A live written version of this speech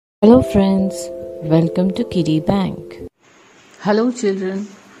Hello friends, welcome to Kiddie Bank. Hello children,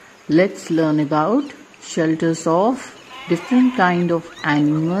 let's learn about shelters of different kind of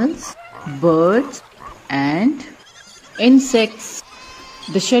animals, birds and insects.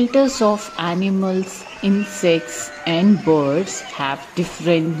 The shelters of animals, insects and birds have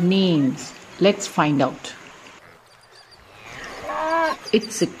different names. Let's find out.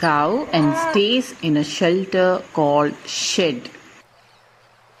 It's a cow and stays in a shelter called shed.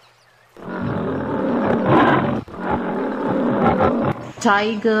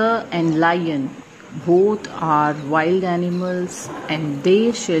 Tiger and lion both are wild animals and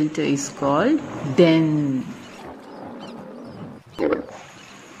their shelter is called den.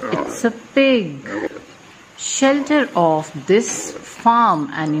 It's a pig. Shelter of this farm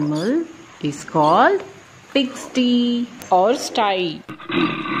animal is called pigsty or sty.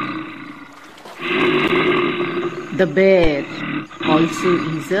 The bear also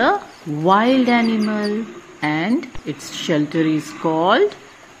is a wild animal and its shelter is called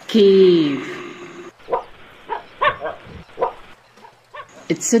cave.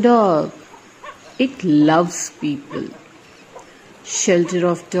 It's a dog. It loves people. Shelter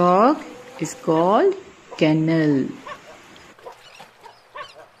of dog is called kennel.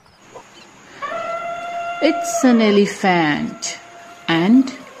 It's an elephant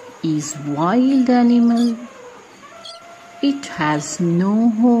and is wild animal. It has no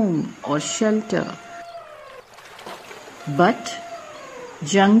home or shelter. But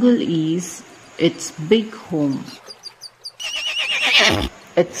jungle is its big home.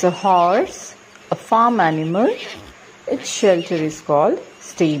 It's a horse, a farm animal. Its shelter is called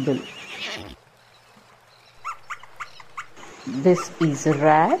stable. This is a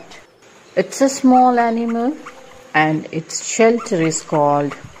rat. It's a small animal and its shelter is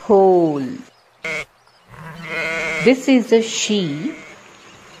called hole. This is a sheep,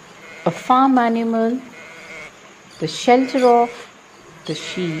 a farm animal. The shelter of the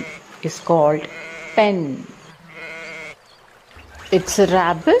sheep is called pen. It's a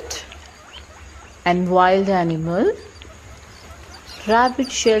rabbit and wild animal.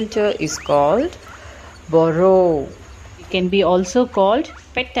 Rabbit shelter is called burrow. It can be also called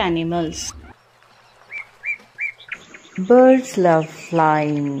pet animals. Birds love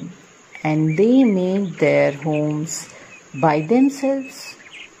flying and they make their homes by themselves.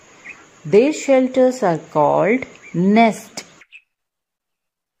 Their shelters are called nest.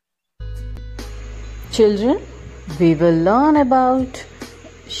 Children, we will learn about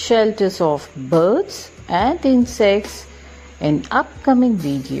shelters of birds and insects in upcoming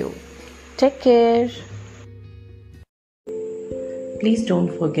video. Take care. Please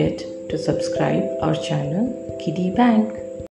don't forget to subscribe our channel Kiddie Bank.